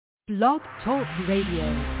Blog Talk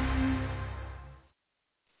Radio.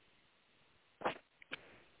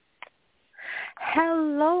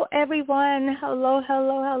 Hello, everyone.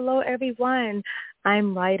 Hello, everyone.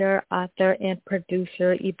 I'm writer, author, and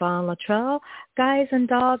producer Yvonne Luttrell. Guys and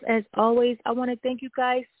dolls, as always, I want to thank you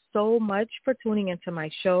guys so much for tuning into my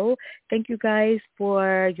show. Thank you guys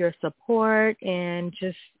for your support and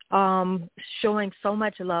just showing so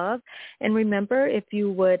much love. And remember, if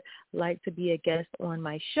you would like to be a guest on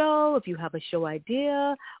my show, if you have a show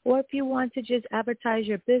idea, or if you want to just advertise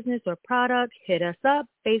your business or product, hit us up,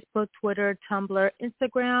 Facebook, Twitter, Tumblr,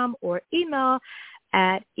 Instagram, or email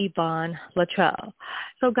at Yvonne Luttrell.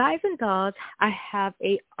 So guys and dolls, I have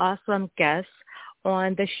a awesome guest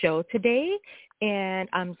on the show today, and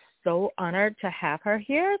I'm so honored to have her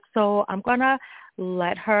here. So I'm going to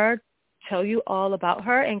let her tell you all about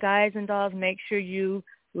her. And guys and dolls, make sure you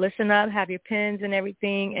listen up, have your pens and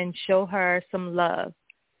everything, and show her some love.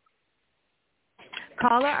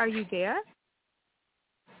 Caller, are you there?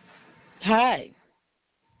 Hi.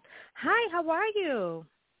 Hi, how are you?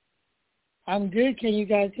 I'm good. Can you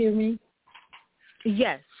guys hear me?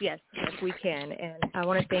 Yes, we can. And I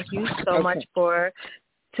want to thank you so much for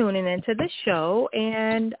tuning into the show.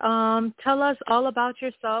 And tell us all about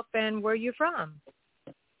yourself and where you're from.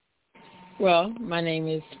 Well, my name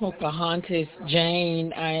is Pocahontas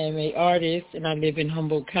Jane. I am an artist, and I live in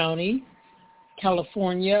Humboldt County,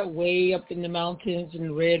 California, way up in the mountains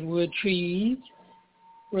in redwood trees,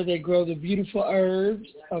 where they grow the beautiful herbs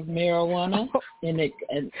of marijuana and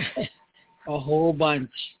a whole bunch.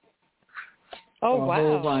 Oh, wow. A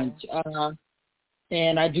whole bunch.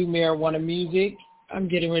 And I do marijuana music. I'm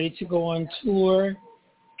getting ready to go on tour,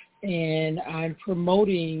 and I'm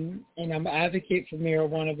promoting and I'm an advocate for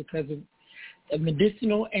marijuana because of the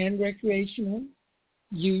medicinal and recreational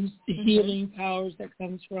use, the healing powers that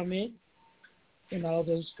comes from it, and all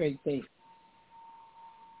those great things.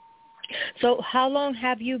 So how long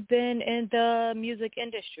have you been in the music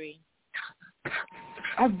industry?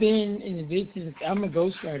 I've been in the business. I'm a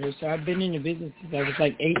ghostwriter, so I've been in the business since I was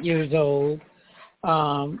like 8 years old.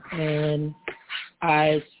 And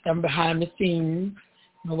I'm behind the scenes.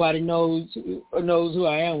 Nobody knows who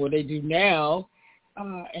I am, what they do now.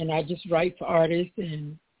 And I just write for artists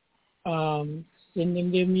and send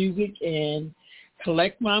them their music and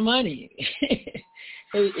collect my money.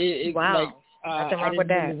 Wow. Like, I didn't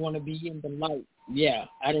really want to be in the light. Yeah,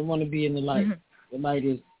 I didn't want to be in the light. The light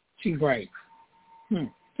is too bright.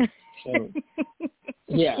 So,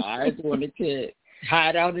 yeah, I just wanted to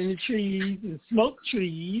hide out in the trees and smoke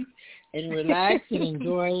trees and relax and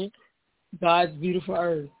enjoy God's beautiful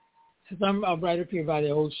earth. Because I'm right up here by the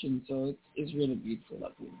ocean, so it's really beautiful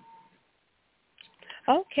up here.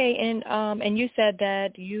 Okay, and you said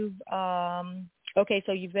that you've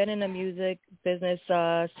so you've been in the music business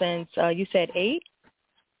since you said 8?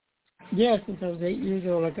 Yeah, since I was 8 years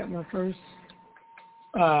old, I got my first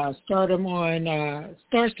stardom on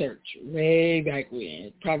Star Search way back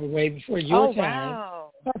when, probably way before your time.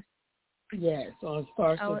 Oh, wow. Yes, on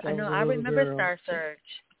Star Search. I know. I remember Star Search.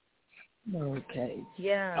 Okay.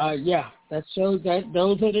 Yeah. Yeah, that shows that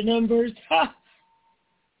those are the numbers.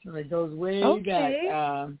 So it goes way back.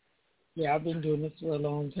 Yeah, I've been doing this for a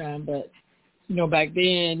long time, but back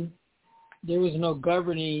then there was no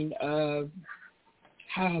governing of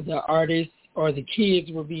how the artists or the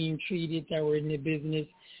kids were being treated that were in the business.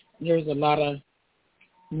 There was a lot of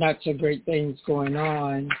not so great things going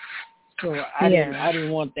on. So I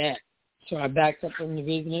didn't want that. So I backed up from the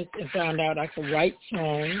business and found out I could write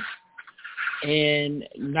songs and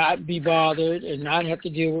not be bothered and not have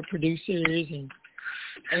to deal with producers, and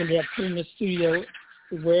ended up putting a studio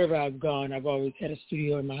wherever I've gone. I've always had a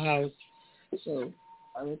studio in my house. So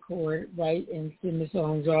I record, write, and send the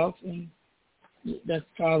songs off, and that's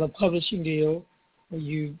called a publishing deal, where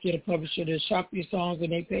you get a publisher to shop your songs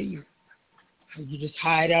and they pay you. And you just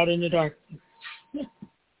hide out in the darkness.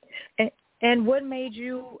 And what made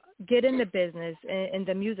you get in the business, in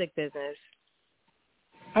the music business?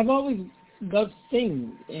 I've always loved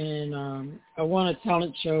singing, and I won a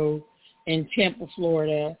talent show in Tampa,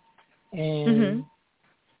 Florida, and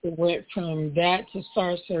it went from that to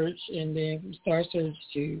Star Search, and then from Star Search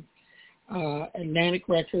to Atlantic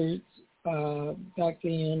Records back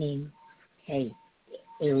then, and hey,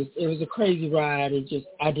 it was a crazy ride.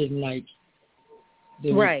 I didn't like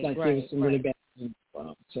it. There was some really bad things.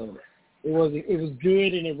 So it was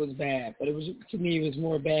good and it was bad, but to me it was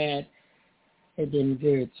more bad than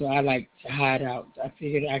good. So I like to hide out. I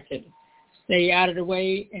figured I could stay out of the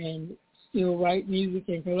way and still write music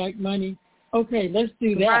and collect money. Okay, let's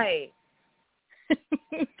do that. Right.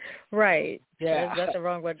 Right. Yeah. There's nothing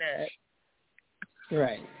wrong with that.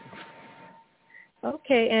 Right.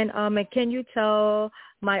 Okay, and can you tell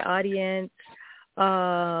my audience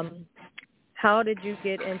how did you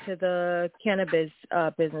get into the cannabis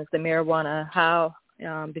business, the marijuana? How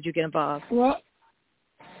did you get involved? Well,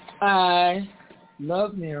 I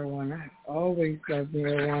love marijuana. I always loved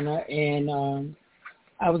marijuana, and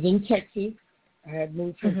I was in Texas. I had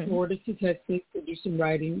moved from Florida to Texas to do some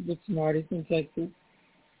writing with some artists in Texas.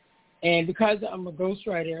 And because I'm a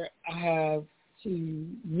ghostwriter, I have to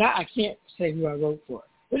I can't say who I wrote for.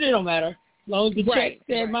 But it don't matter. As long as the check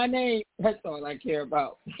said my name, that's all I care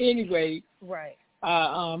about. Anyway,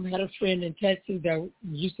 I had a friend in Texas that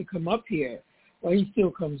used to come up here. Well, he still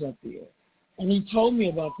comes up here. And he told me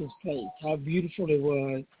about this place, how beautiful it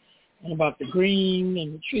was, and about the green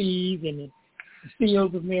and the trees and the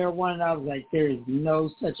fields of marijuana. And I was like, there is no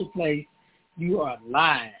such a place. You are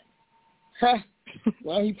lying.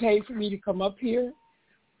 Well, he paid for me to come up here,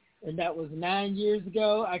 and that was 9 years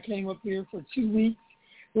ago. I came up here for 2 weeks,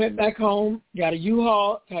 went back home, got a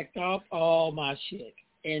U-Haul, packed up all my shit,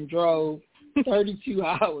 and drove 32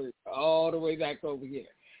 hours all the way back over here.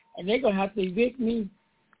 And they're going to have to evict me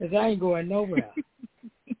because I ain't going nowhere.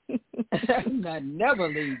 I'm not never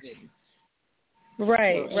leaving.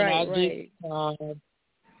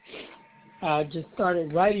 I just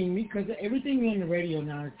started writing because everything on the radio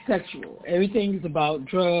now is sexual. Everything is about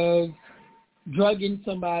drugs, drugging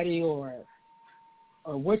somebody, or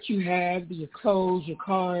what you have, your clothes, your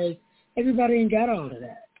cars. Everybody ain't got all of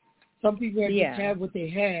that. Some people just have what they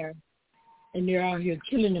have, and they're out here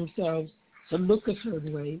killing themselves to look a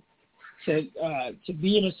certain way, to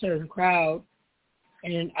be in a certain crowd.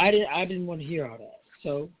 And I didn't want to hear all that.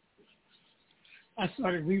 So I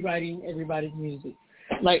started rewriting everybody's music.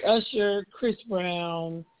 Like Usher, Chris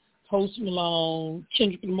Brown, Post Malone,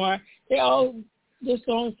 Kendrick Lamar, their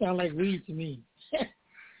songs sound like weed to me. So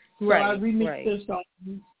I remixed their songs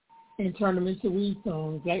and turned them into weed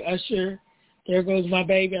songs. Like Usher, There Goes My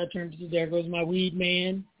Baby, I turned it to There Goes My Weed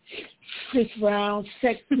Man. Chris Brown,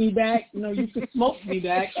 Sex Me Back. You can smoke me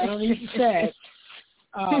back. I don't need to sex.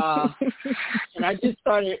 And I just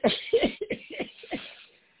started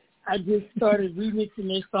remixing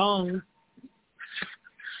their songs.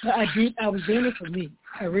 I was doing it for me.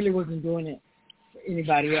 I really wasn't doing it for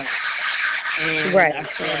anybody else. And I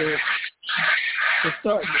started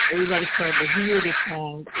everybody started to hear the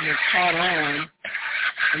songs, and it caught on.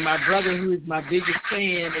 And my brother, who is my biggest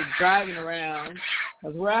fan, is driving around,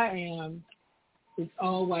 because where I am, it's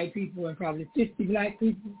all white people and probably 50 black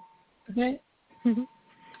people. Okay? Mm-hmm.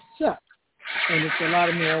 So, and it's a lot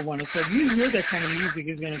of marijuana. So if you hear that kind of music,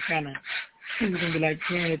 it's going to kind of, people going to be like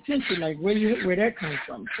paying attention, like where that comes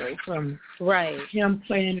from. So from him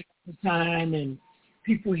playing it all the time and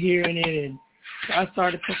people hearing it, and so I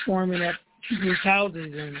started performing at people's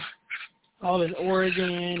houses and all in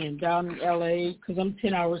Oregon and down in L.A. because I'm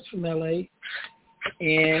 10 hours from L.A.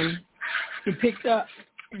 And it picked up,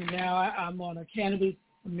 and now I'm on a Cannabis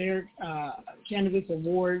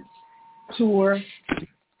Awards tour,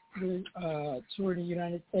 tour in the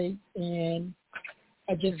United States, and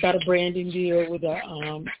I just got a branding deal with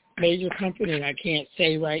a major company, and I can't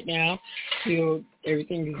say right now till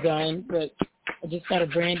everything is done, but I just got a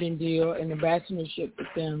branding deal and ambassadorship with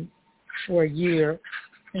them for a year,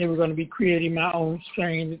 and we're going to be creating my own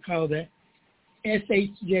strain. It's called the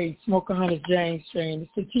SHJ, Smoker Hunter's James strain.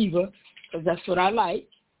 It's sativa, because that's what I like.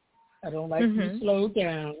 I don't like to be slowed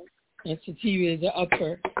down, and sativa is the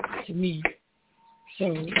upper to me. So,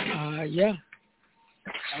 I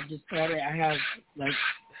just started. I have, like,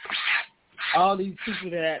 all these people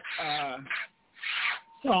that,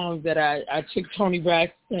 songs that I took Tony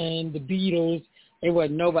Braxton, the Beatles. There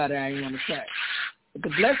wasn't nobody I didn't want to touch. But the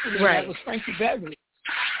blessing of that was Frankie Beverly.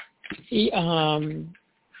 He, I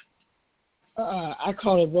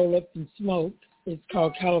call it Roll Up and Smoke. It's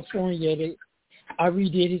called California. I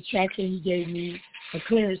redid his track, and he gave me a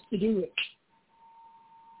clearance to do it.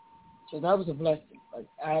 So that was a blessing. Like,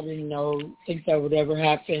 I didn't think that would ever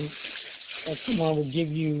happen, that someone would give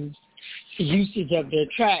you the usage of their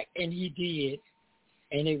track, and he did,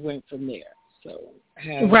 and it went from there. So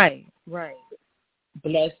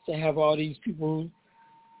blessed to have all these people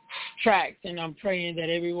tracks, and I'm praying that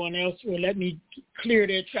everyone else will let me clear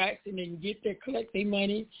their tracks and then collect their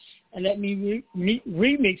money and let me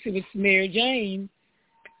remix it with Mary Jane.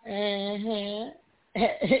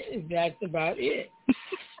 That's about it.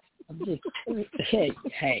 I'm just, hey,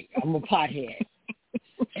 I'm a pothead.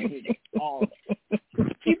 Every day, all day.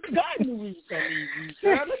 God knew we was going to need these.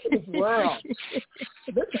 Girl, look at this world.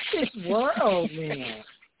 Look at this world, man.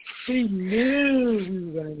 He knew we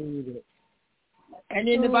were going to need it. And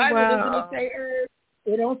in the Bible, doesn't it say herbs?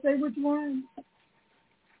 It don't say which one.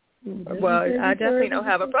 Well, I definitely don't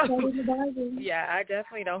have a problem. Yeah, I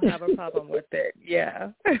definitely don't have a problem with it.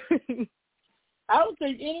 Yeah. I don't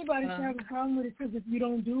think anybody should have a problem with it because if you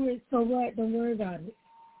don't do it, so what? Don't worry about it.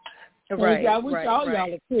 Right. I wish all right.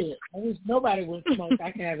 y'all could. I wish nobody would smoke.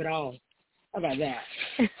 I can have it all. How about that?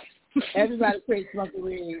 Everybody quit smoking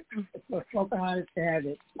weed. For Pocahontas to have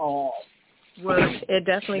it all. Well, it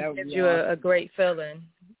definitely gives you a great feeling.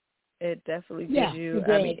 It definitely gives you.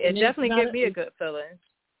 It definitely gives me a good feeling.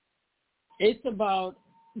 It's about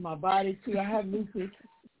my body too. I have lupus,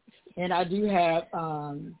 and I do have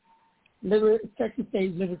second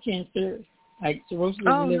stage liver cancer, like cirrhosis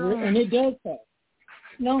of the liver, and it does that.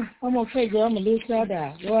 No, I'm okay, girl. I'm gonna live till I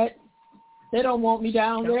die. What? They don't want me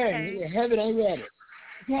down there, and heaven ain't ready.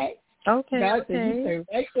 Okay. Okay. God said, you stay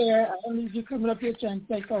right there. I don't need you coming up here trying to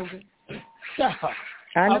take over. So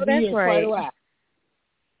I know I'll be here right. quite a while.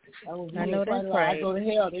 I know that's right. I go to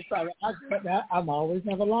hell. They probably. I'm always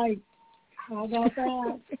have a light. How about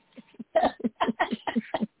that?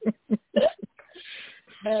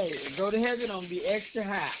 Hey, go to heaven. I'm be extra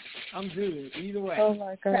high. I'm good either way. Oh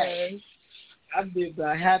my God. Hey, I've lived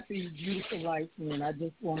a happy, beautiful life, and I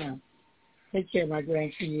just want to take care of my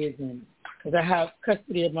grandkids, and because I have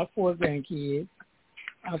custody of my 4 grandkids.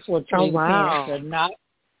 Unfortunately, the parents are not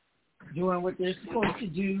doing what they're supposed to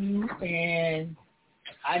do, and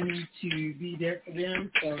I need to be there for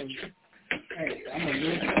them. So, hey, I'm gonna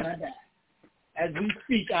live till I die. As we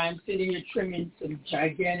speak, I'm sitting here trimming some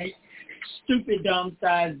gigantic, stupid,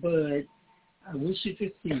 dumb-sized buds. I wish you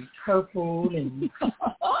could see purple and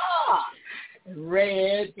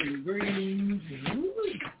reds and greens.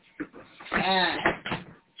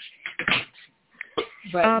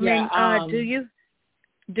 But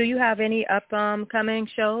do you have any upcoming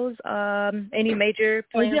shows? Any major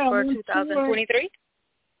plans for 2023?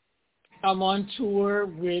 I'm on tour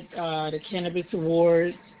with the Cannabis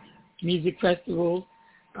Awards Music Festival.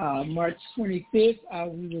 March 25th,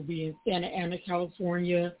 we will be in Santa Ana,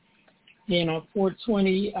 California. Then on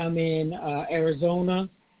 4/20, I'm in Arizona.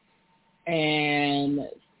 And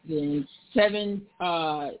then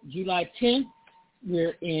July 10th,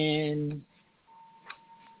 we're in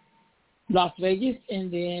Las Vegas.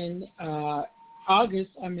 And then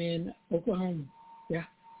August, I'm in Oklahoma. Yeah,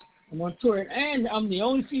 I'm on tour. And I'm the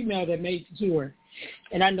only female that made the tour.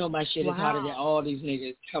 And I know my shit is hotter than all these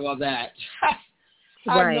niggas. How about that?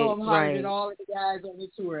 I know I'm hotter than all of the guys on the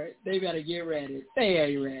tour. They better get ready. They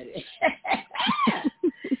ain't ready.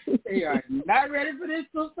 They are not ready for this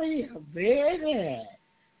pussy. Baby.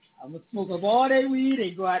 I'm going to smoke up all their weed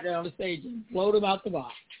and go out there on the stage and blow them out the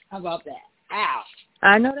box. How about that? Ow.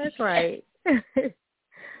 I know that's right.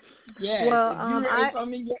 Yeah. Well, if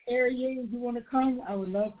I'm in your area and you want to come, I would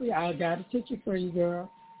love for you. I got a ticket for you,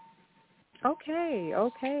 girl. Okay.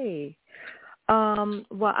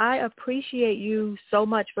 Well, I appreciate you so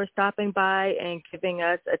much for stopping by and giving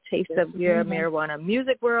us a taste of your marijuana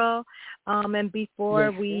music world. And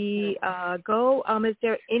before we go, is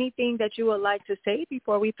there anything that you would like to say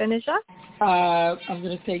before we finish up? I'm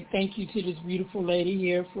going to say thank you to this beautiful lady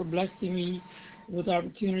here for blessing me with the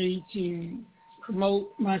opportunity to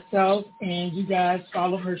promote myself, and you guys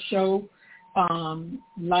follow her show.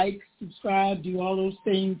 Like, subscribe, do all those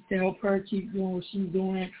things to help her keep doing what she's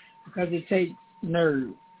doing, because it takes nerve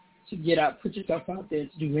to get out, put yourself out there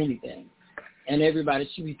to do anything. And everybody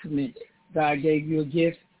should be commended. God gave you a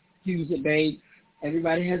gift. Use it, babe.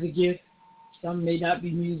 Everybody has a gift. Some may not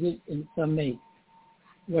be music, and some may.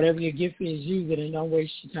 Whatever your gift is, use it, and don't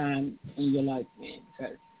waste your time in your life, man,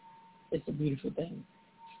 because it's a beautiful thing.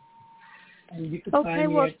 And you can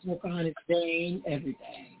find me at Pocahontas Jane,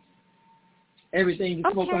 everything. Everything is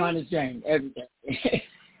Pocahontas Jane, everything.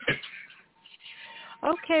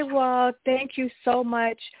 Okay, well, thank you so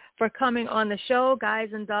much for coming on the show, guys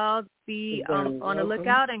and dolls. Be on the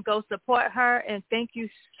lookout and go support her. And thank you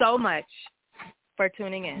so much for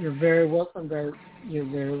tuning in. You're very welcome, babe. You're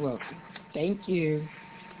very welcome. Thank you.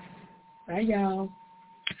 Bye, y'all.